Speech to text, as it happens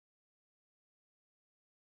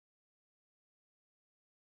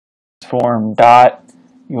transform dot,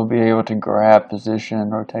 you'll be able to grab position,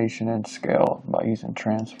 rotation, and scale by using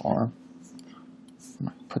transform.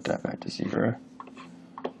 Put that back to 0.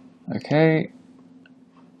 Okay,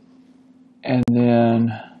 and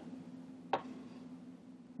then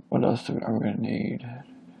what else are we going to need?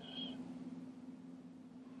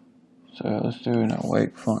 So let's do an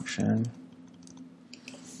awake function.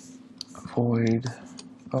 Void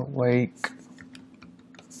awake.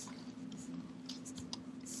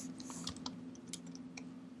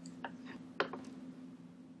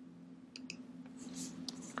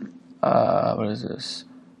 What is this?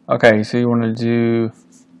 Okay, so you want to do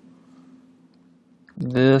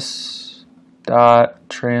this dot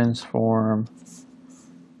transform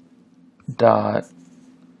dot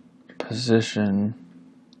position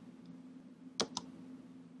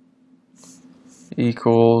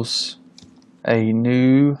equals a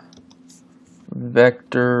new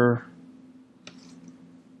vector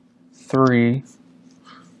 3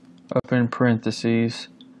 open parentheses,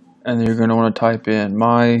 and then you're going to want to type in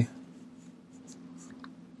my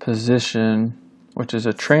position, which is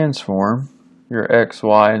a transform, your X,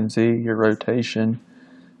 Y, and Z, your rotation,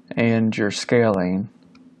 and your scaling,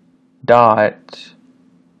 dot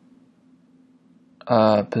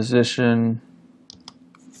position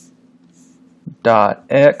dot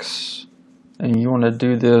X, and you want to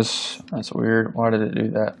do this. That's weird. Why did it do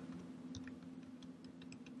that?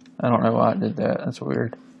 I don't know why it did that. That's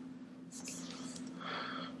weird.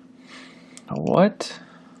 What?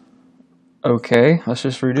 Okay, let's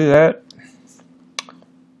just redo that.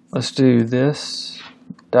 Let's do this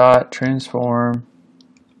dot transform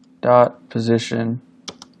dot position.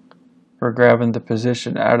 We're grabbing the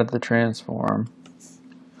position out of the transform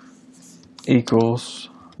equals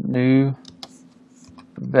new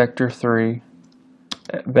vector 3.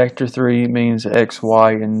 Vector 3 means X,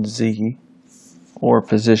 Y, and Z, or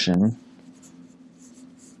position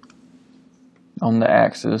on the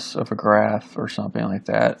axis of a graph or something like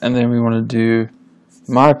that. And then we want to do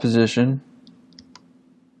my position.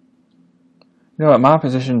 You know what, my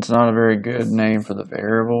position is not a very good name for the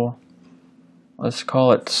variable. Let's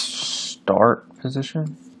call it start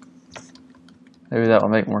position. Maybe that will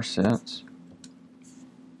make more sense.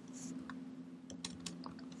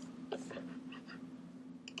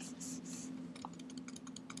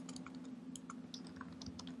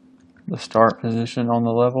 The start position on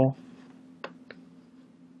the level.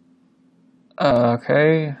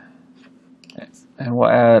 Okay, and we'll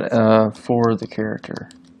add for the character.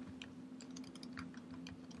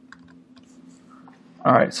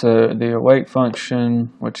 Alright, so the awake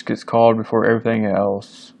function, which gets called before everything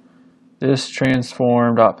else, this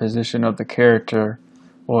transform.position of the character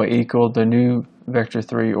will equal the new vector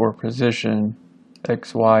 3 or position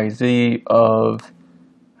X, Y, Z of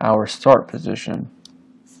our start position.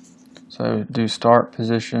 So do start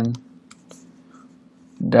position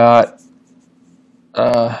dot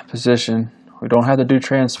position. We don't have to do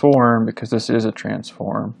transform because this is a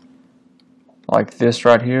transform. Like this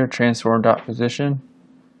right here, transform dot position.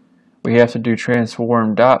 We have to do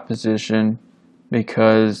transform dot position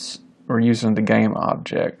because we're using the game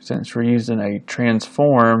object. Since we're using a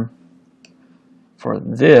transform for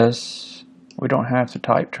this, we don't have to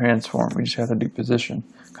type transform. We just have to do position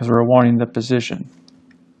because we're wanting the position.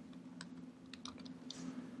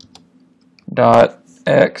 Dot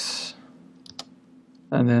X,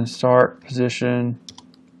 and then start position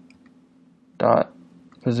dot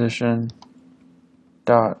position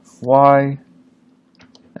dot Y,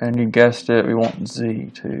 and you guessed it, we want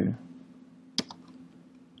Z too.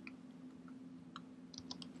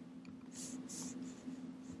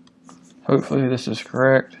 Hopefully this is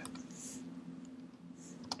correct.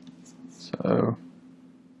 So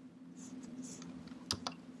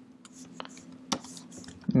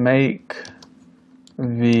make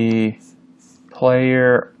the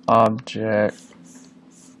player object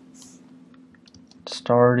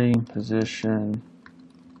starting position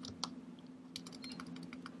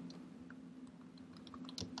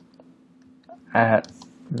at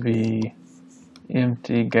the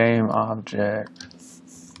empty game object.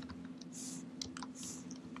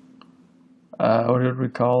 What did we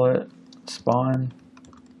call it? Spawn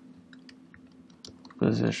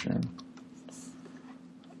position.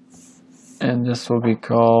 And this will be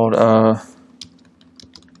called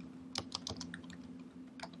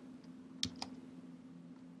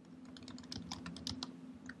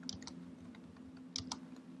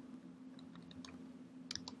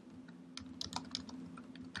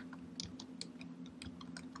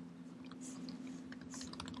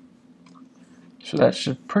so that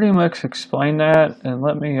should pretty much explain that, and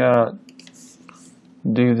let me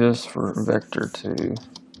do this for vector 2.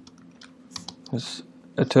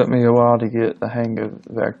 It took me a while to get the hang of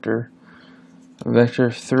vector. Vector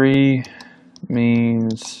 3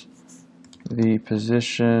 means the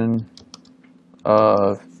position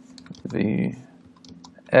of the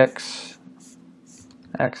x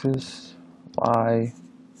axis, y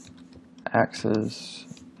axis,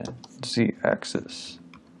 and z axis.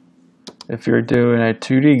 If you're doing a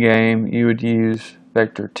 2D game, you would use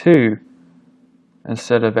vector 2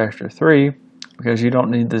 instead of vector 3 because you don't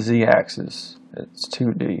need the z axis. It's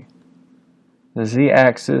 2D. The z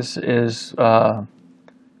axis is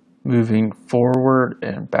moving forward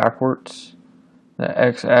and backwards. The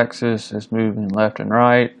x axis is moving left and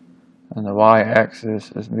right, and the y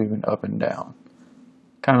axis is moving up and down.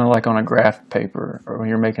 Kind of like on a graph paper, or when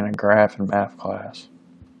you're making a graph in math class.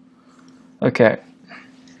 Okay.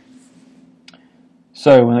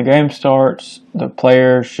 So when the game starts, the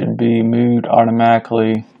player should be moved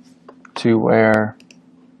automatically to where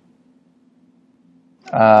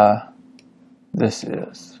this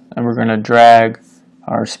is. And we're going to drag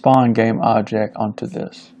our spawn game object onto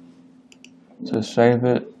this. So save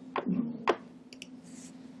it.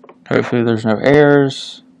 Hopefully there's no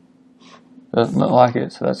errors. Doesn't look like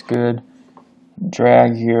it, so that's good.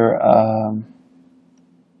 Drag your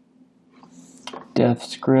dev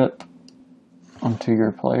script onto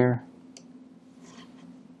your player.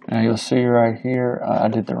 Now you'll see right here, I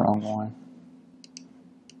did the wrong one.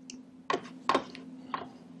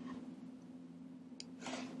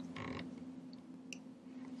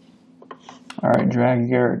 Alright, drag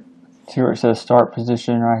your, see where it says start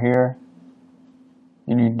position right here?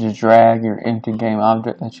 You need to drag your empty game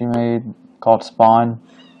object that you made, called spawn,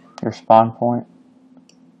 your spawn point.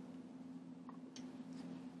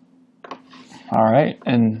 Alright,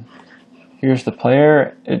 and here's the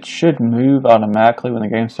player. It should move automatically when the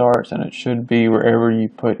game starts, and it should be wherever you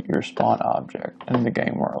put your spawn object in the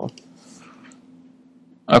game world.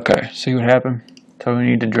 Okay, see what happened? So we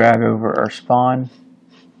need to drag over our spawn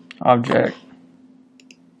object.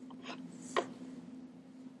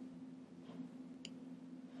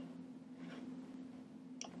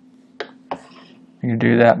 You can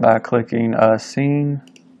do that by clicking scene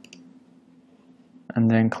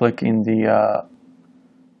and then clicking the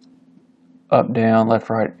up, down,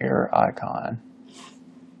 left, right arrow icon.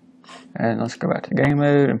 And let's go back to game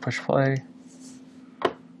mode and push play.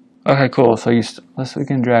 Okay, cool. So we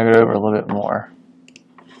can drag it over a little bit more.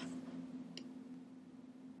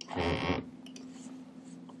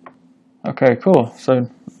 Okay, cool. So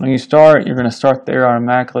when you start, you're going to start there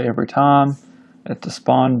automatically every time at the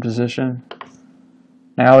spawn position.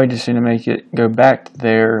 Now we just need to make it go back to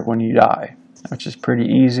there when you die, which is pretty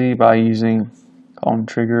easy by using on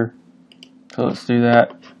trigger. So let's do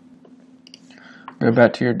that. Go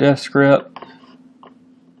back to your dev script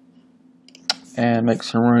and make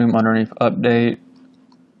some room underneath update.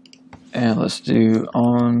 And let's do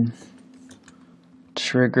on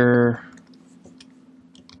trigger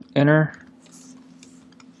enter.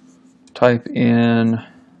 Type in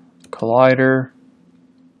collider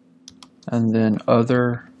and then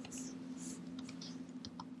other.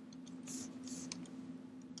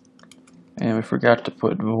 And we forgot to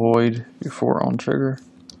put void before on trigger.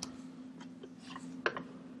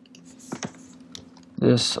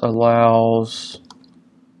 This allows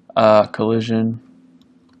collision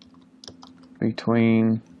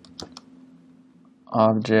between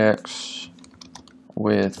objects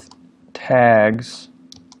with tags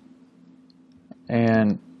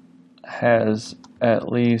and has at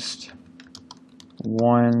least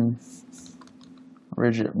one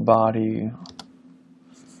rigid body.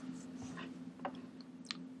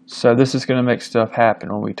 So this is going to make stuff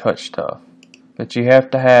happen when we touch stuff. But you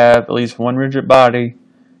have to have at least one rigid body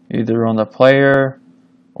either on the player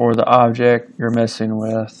or the object you're messing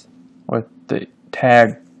with the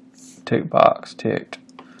tag tick box ticked.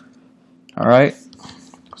 Alright,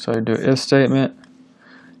 so do if statement.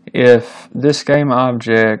 If this game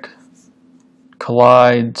object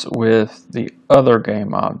collides with the other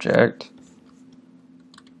game object,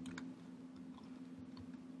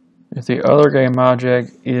 if the other game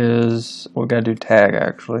object is, we gotta do tag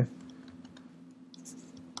actually.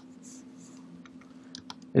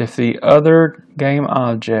 If the other game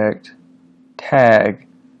object tag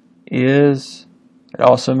is, it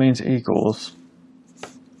also means equals,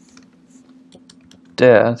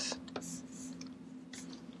 death,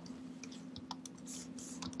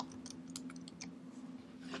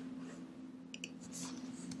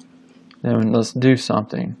 then let's do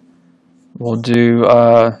something. We'll do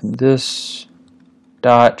this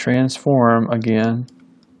dot transform again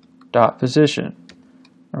dot position,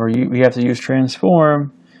 or we have to use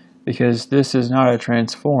transform because this is not a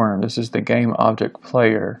transform. This is the game object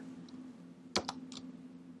player.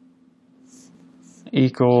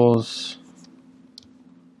 Equals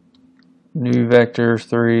new vector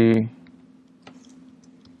 3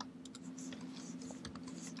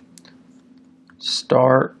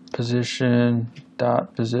 start position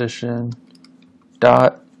dot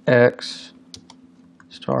x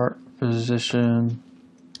start position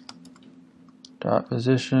dot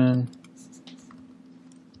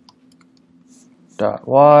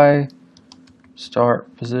y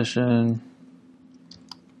start position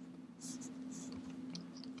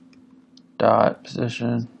dot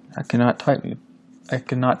position. I cannot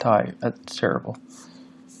type. That's terrible.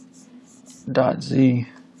 Dot z,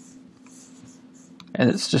 and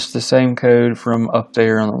it's just the same code from up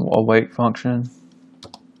there on the awake function.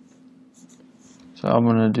 So I'm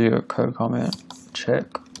going to do a code comment, check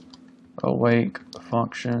awake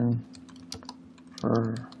function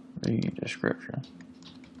for the description,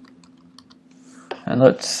 and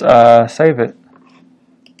let's save it.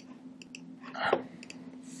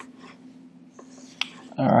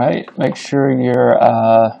 Alright, make sure your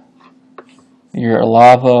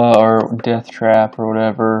lava or death trap or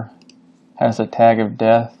whatever has a tag of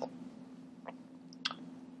death,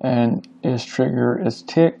 and is trigger is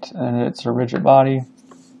ticked, and it's a rigid body,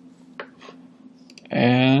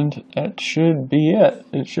 and that should be it.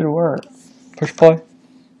 It should work. Push play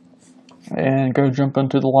and go jump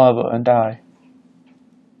into the lava and die.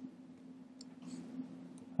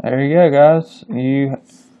 There you go, guys. You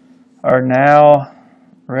are now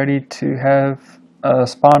ready to have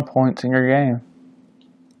spawn points in your game.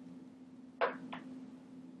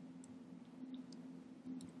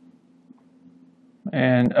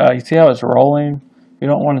 And you see how it's rolling? You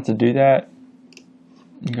don't want it to do that.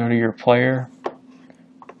 You go to your player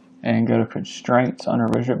and go to constraints under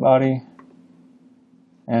rigid body,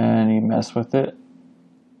 and you mess with it.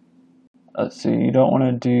 Let's see, you don't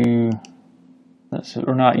want to do,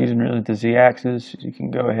 we're not using really the z-axis. You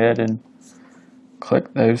can go ahead and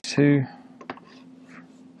click those two,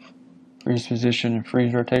 freeze position and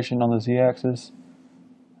freeze rotation on the z-axis.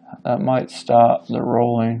 That might stop the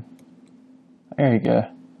rolling. There you go.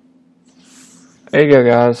 There you go,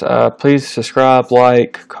 guys. Please subscribe,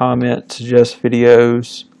 like, comment, suggest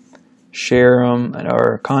videos, share them,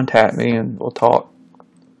 or contact me and we'll talk.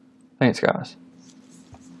 Thanks, guys.